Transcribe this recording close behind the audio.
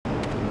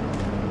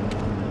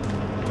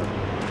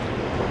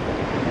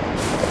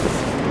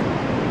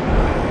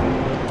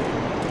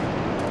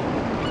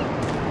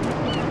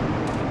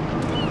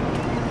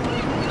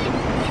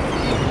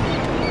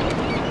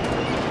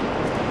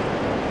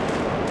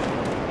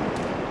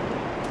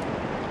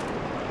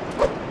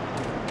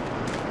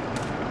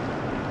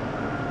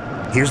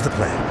Here's the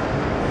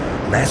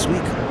plan. Last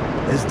week,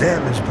 there's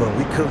damage, but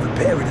we could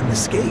repair it and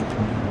escape.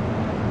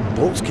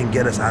 Boats can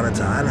get us out of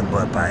Island,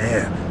 but by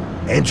air.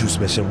 Andrew's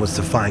mission was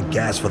to find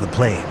gas for the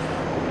plane.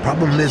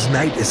 Problem is,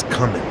 night is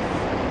coming.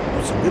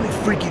 Some really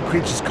freaky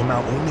creatures come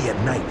out only at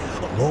night,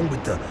 along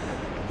with the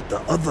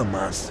other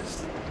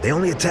monsters. They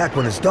only attack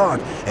when it's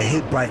dark and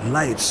hate bright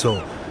lights, so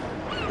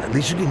at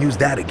least you can use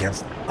that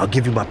against them. I'll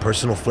give you my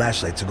personal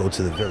flashlight to go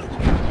to the village.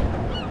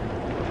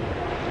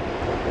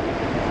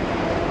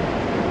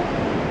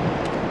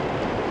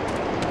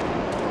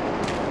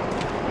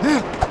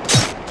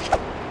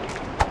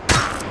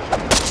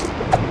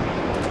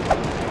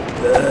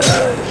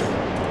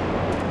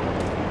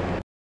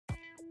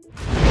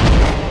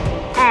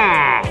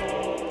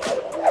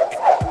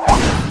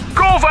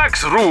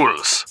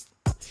 Rules.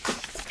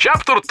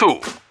 Chapter 2.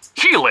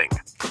 Healing.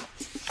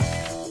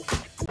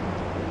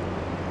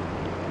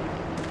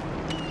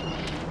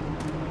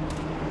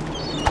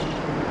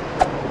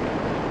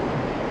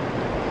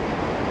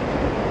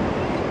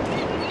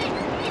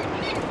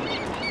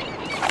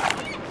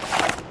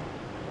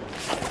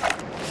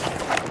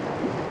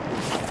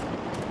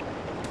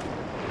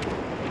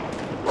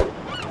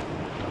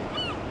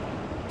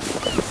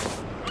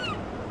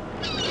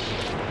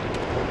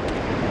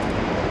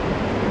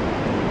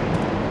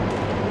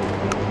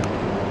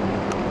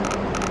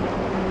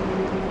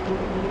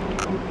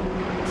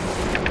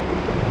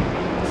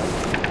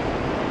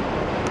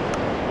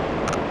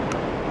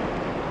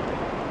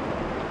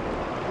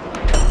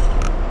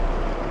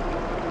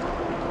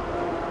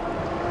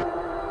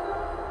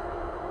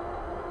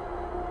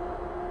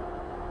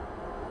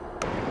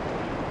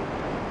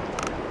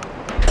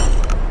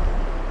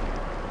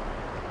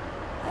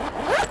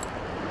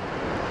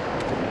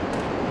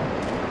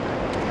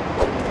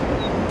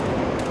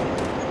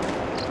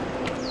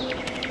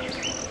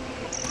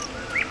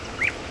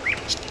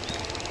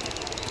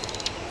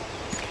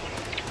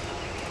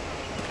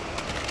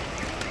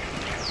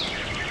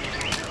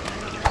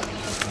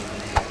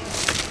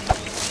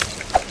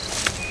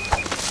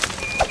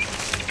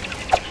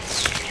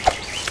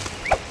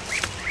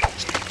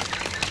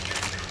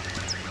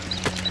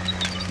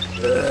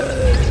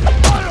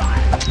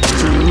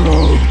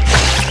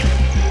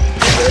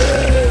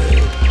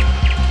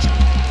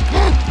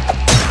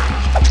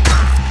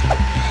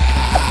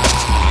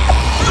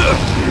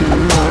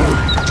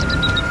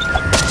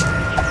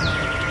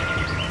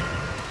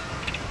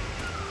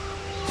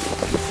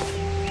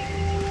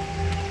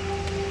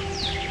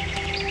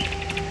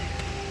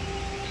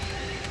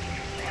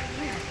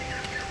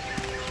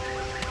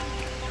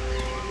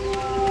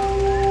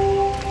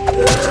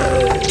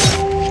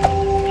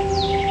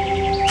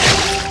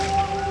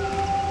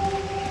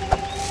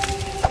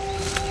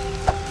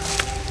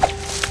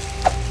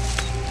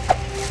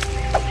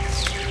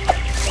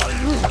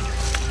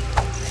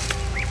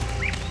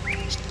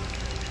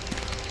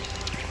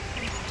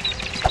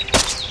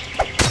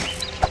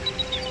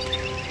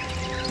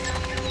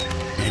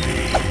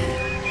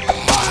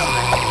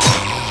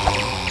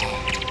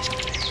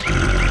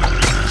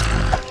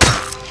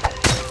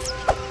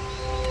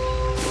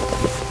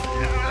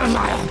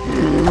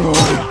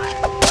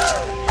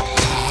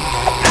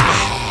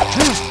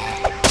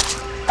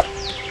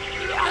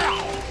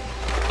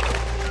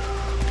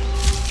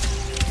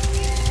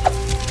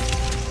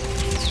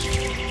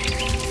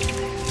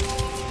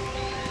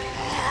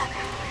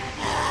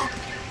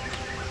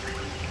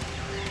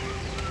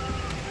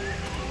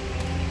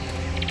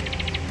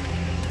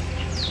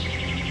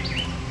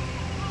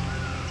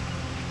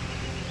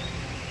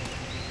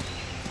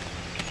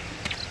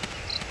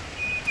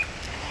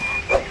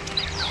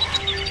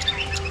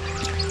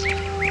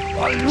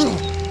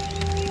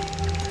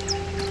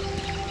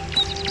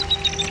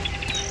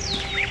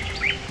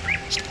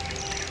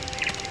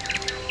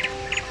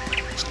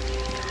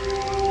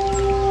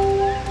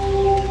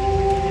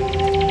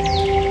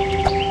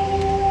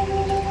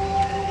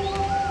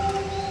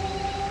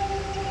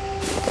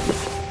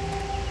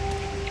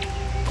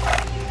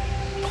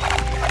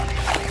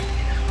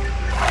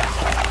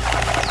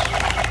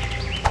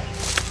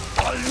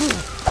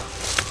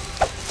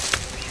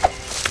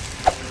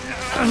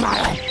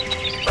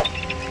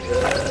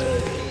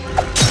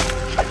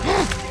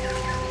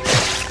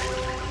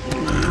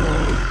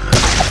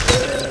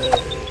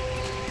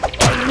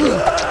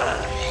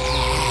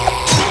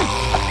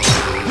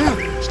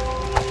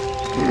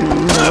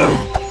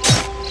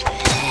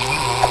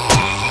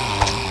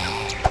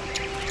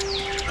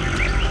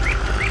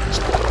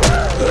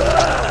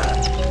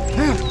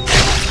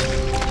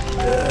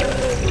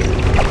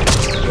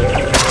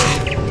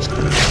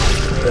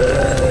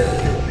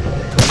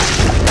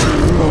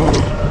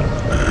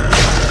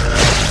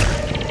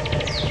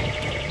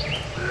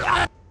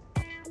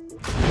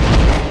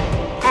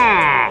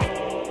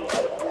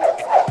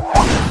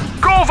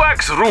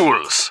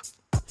 Rules.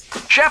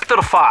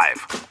 Chapter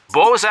 5.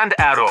 Bows and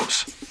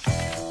Arrows.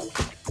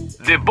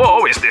 The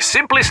bow is the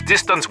simplest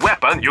distance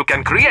weapon you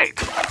can create,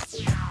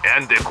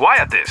 and the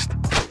quietest.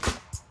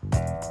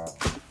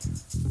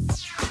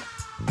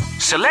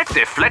 Select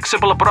a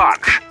flexible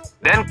branch.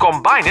 Then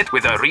combine it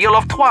with a reel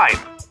of twine.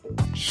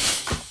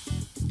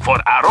 For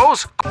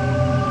arrows,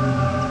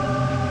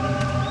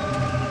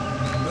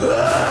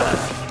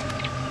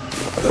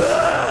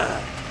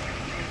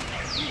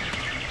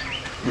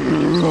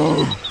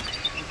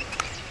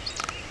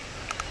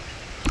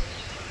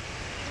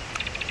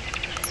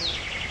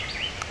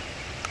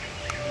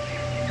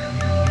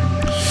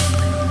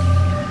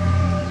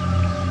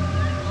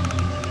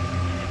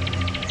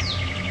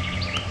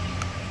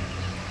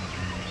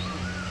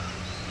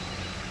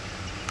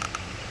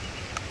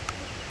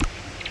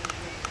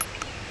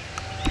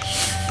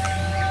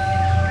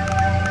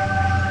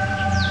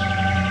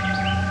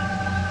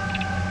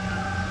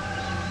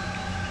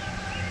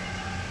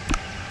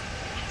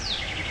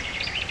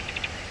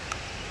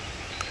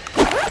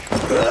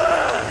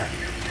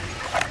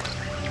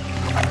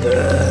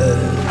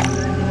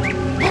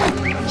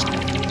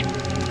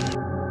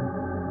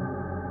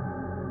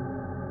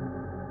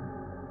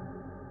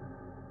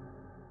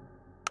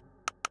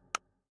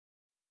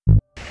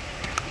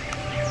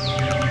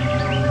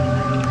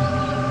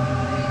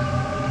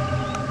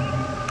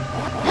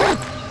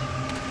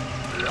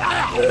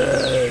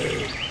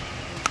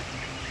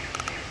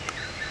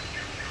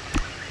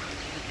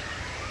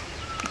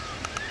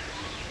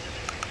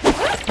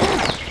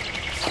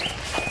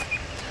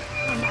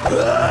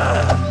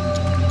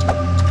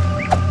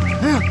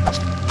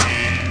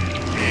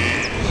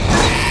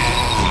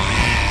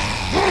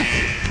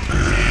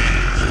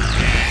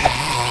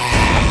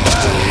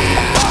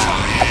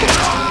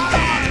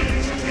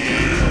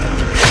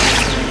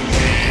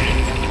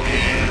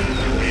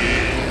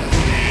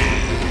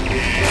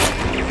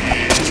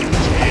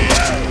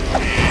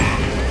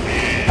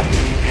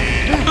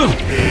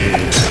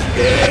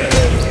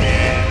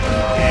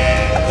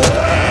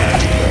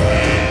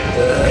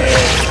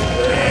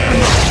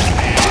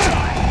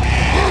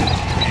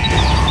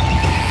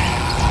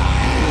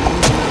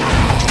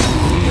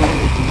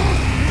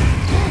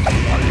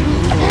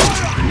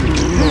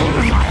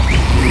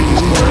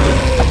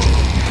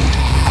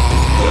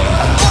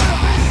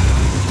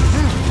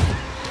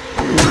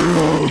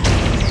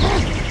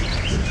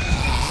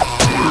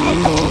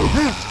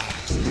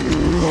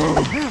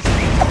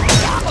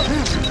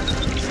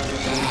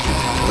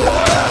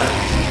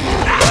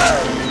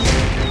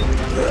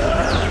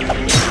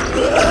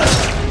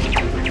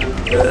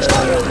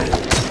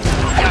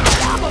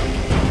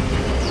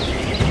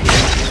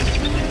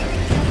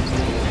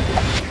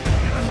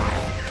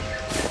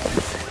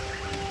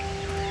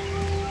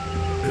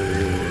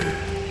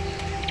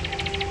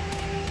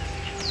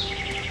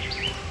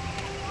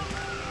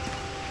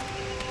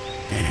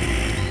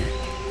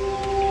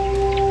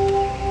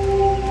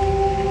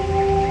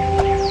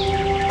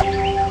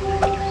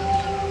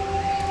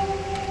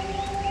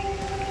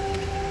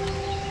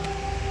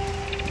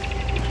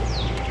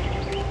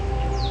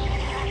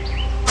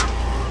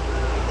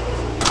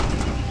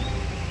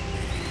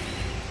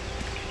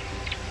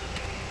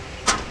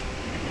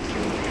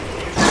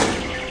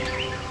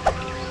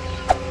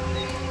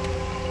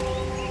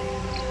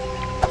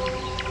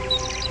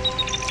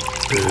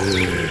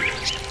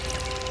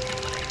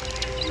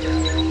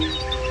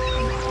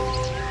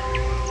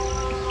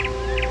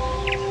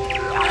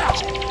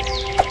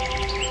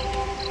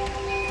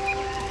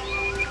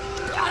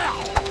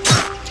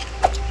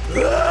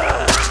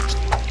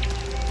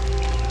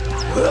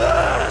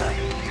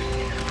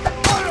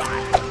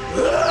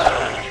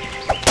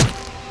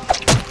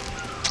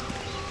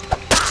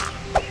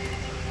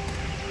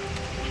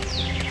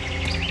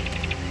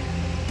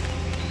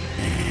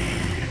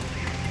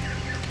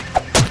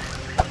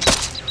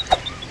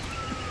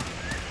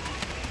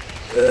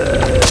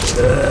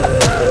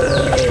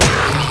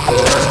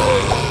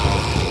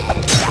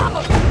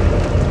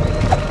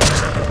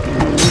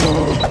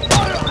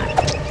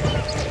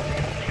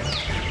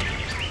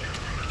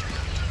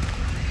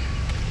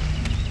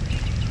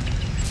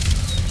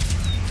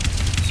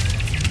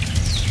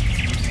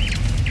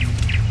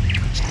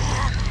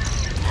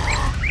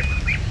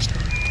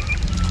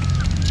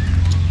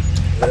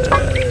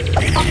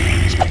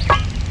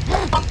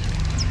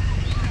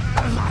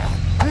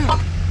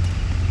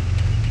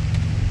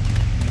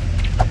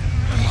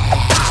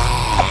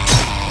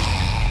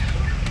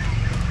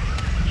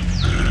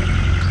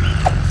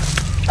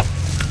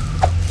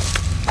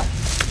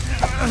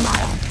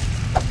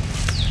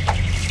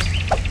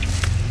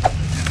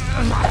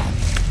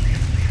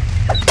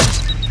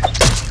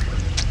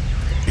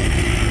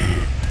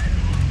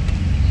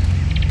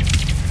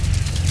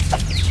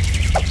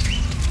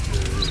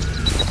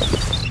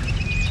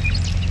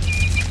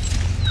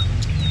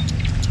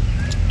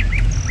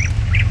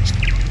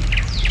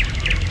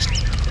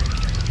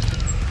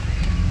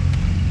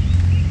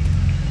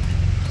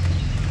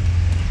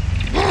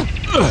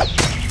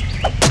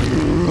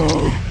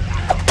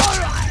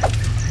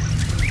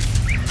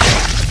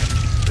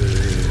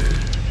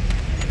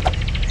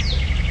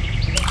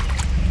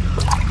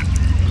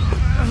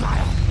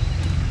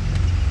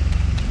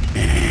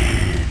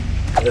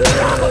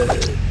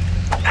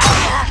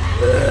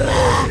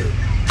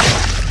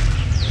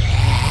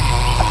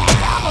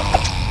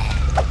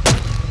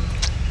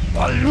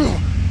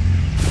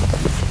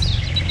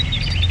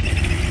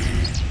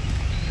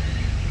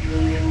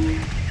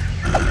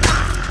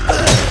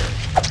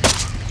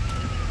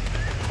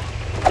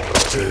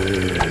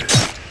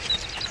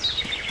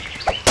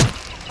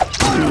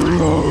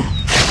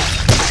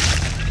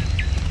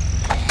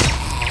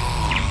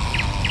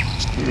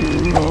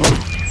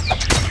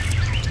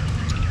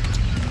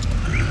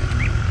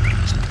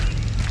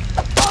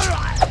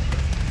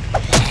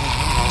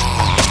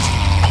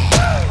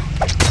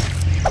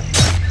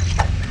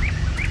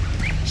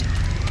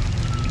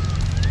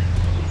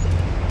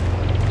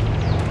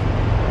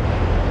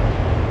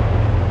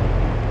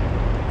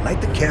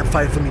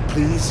 fight for me,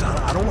 please?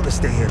 I don't want to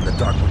stay here in the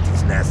dark with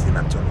these nasty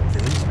nocturnal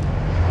things.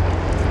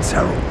 They're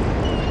terrible.